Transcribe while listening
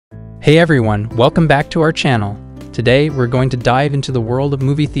Hey everyone, welcome back to our channel. Today we're going to dive into the world of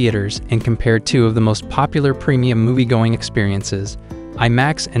movie theaters and compare two of the most popular premium movie-going experiences,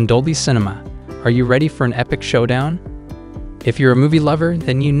 IMAX and Dolby Cinema. Are you ready for an epic showdown? If you're a movie lover,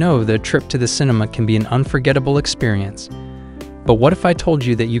 then you know that a trip to the cinema can be an unforgettable experience. But what if I told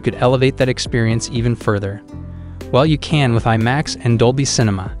you that you could elevate that experience even further? Well, you can with IMAX and Dolby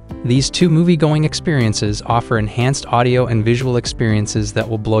Cinema. These two movie-going experiences offer enhanced audio and visual experiences that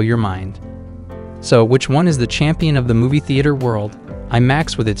will blow your mind. So, which one is the champion of the movie theater world?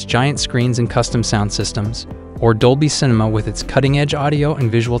 IMAX with its giant screens and custom sound systems, or Dolby Cinema with its cutting-edge audio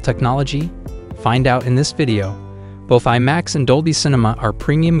and visual technology? Find out in this video. Both IMAX and Dolby Cinema are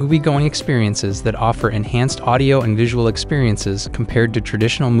premium movie-going experiences that offer enhanced audio and visual experiences compared to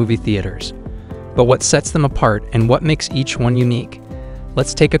traditional movie theaters. But what sets them apart and what makes each one unique?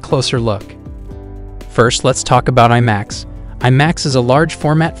 Let's take a closer look. First, let's talk about IMAX. IMAX is a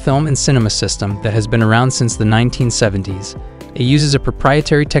large-format film and cinema system that has been around since the 1970s. It uses a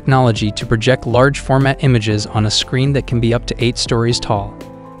proprietary technology to project large-format images on a screen that can be up to 8 stories tall.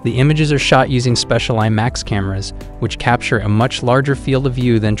 The images are shot using special IMAX cameras, which capture a much larger field of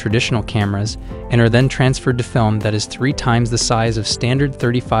view than traditional cameras, and are then transferred to film that is 3 times the size of standard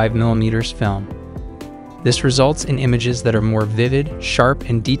 35mm film. This results in images that are more vivid, sharp,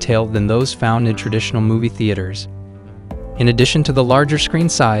 and detailed than those found in traditional movie theaters. In addition to the larger screen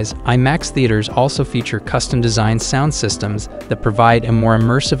size, IMAX theaters also feature custom-designed sound systems that provide a more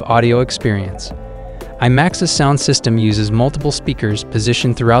immersive audio experience. IMAX's sound system uses multiple speakers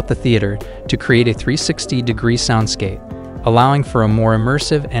positioned throughout the theater to create a 360-degree soundscape, allowing for a more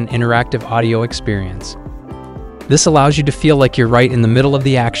immersive and interactive audio experience. This allows you to feel like you're right in the middle of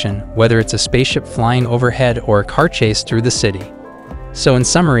the action, whether it's a spaceship flying overhead or a car chase through the city. So in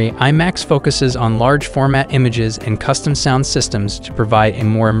summary, IMAX focuses on large-format images and custom sound systems to provide a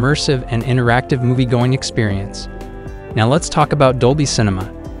more immersive and interactive movie-going experience. Now let's talk about Dolby Cinema.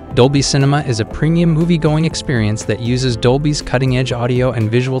 Dolby Cinema is a premium movie-going experience that uses Dolby's cutting-edge audio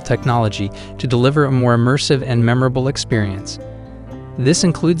and visual technology to deliver a more immersive and memorable experience. This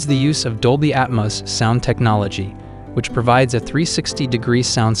includes the use of Dolby Atmos sound technology, which provides a 360-degree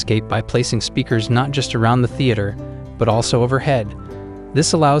soundscape by placing speakers not just around the theater, but also overhead.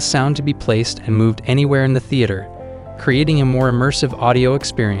 This allows sound to be placed and moved anywhere in the theater, creating a more immersive audio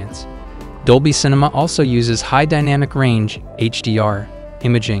experience. Dolby Cinema also uses high dynamic range (HDR)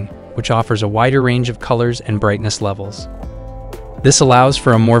 imaging, which offers a wider range of colors and brightness levels. This allows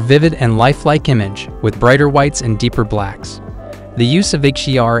for a more vivid and lifelike image, with brighter whites and deeper blacks. The use of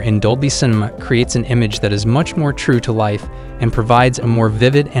HDR in Dolby Cinema creates an image that is much more true to life and provides a more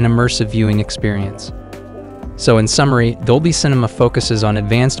vivid and immersive viewing experience. So in summary, Dolby Cinema focuses on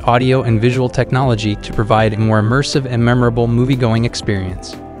advanced audio and visual technology to provide a more immersive and memorable movie-going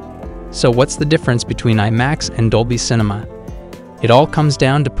experience. So what's the difference between IMAX and Dolby Cinema? It all comes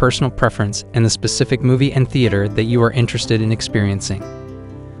down to personal preference and the specific movie and theater that you are interested in experiencing.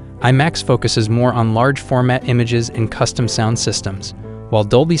 IMAX focuses more on large-format images and custom sound systems, while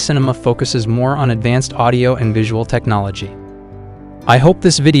Dolby Cinema focuses more on advanced audio and visual technology. I hope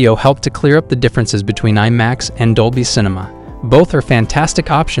this video helped to clear up the differences between IMAX and Dolby Cinema. Both are fantastic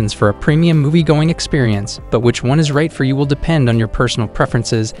options for a premium movie-going experience, but which one is right for you will depend on your personal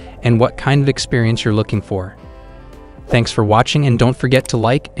preferences and what kind of experience you're looking for. Thanks for watching, and don't forget to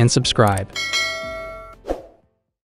like and subscribe.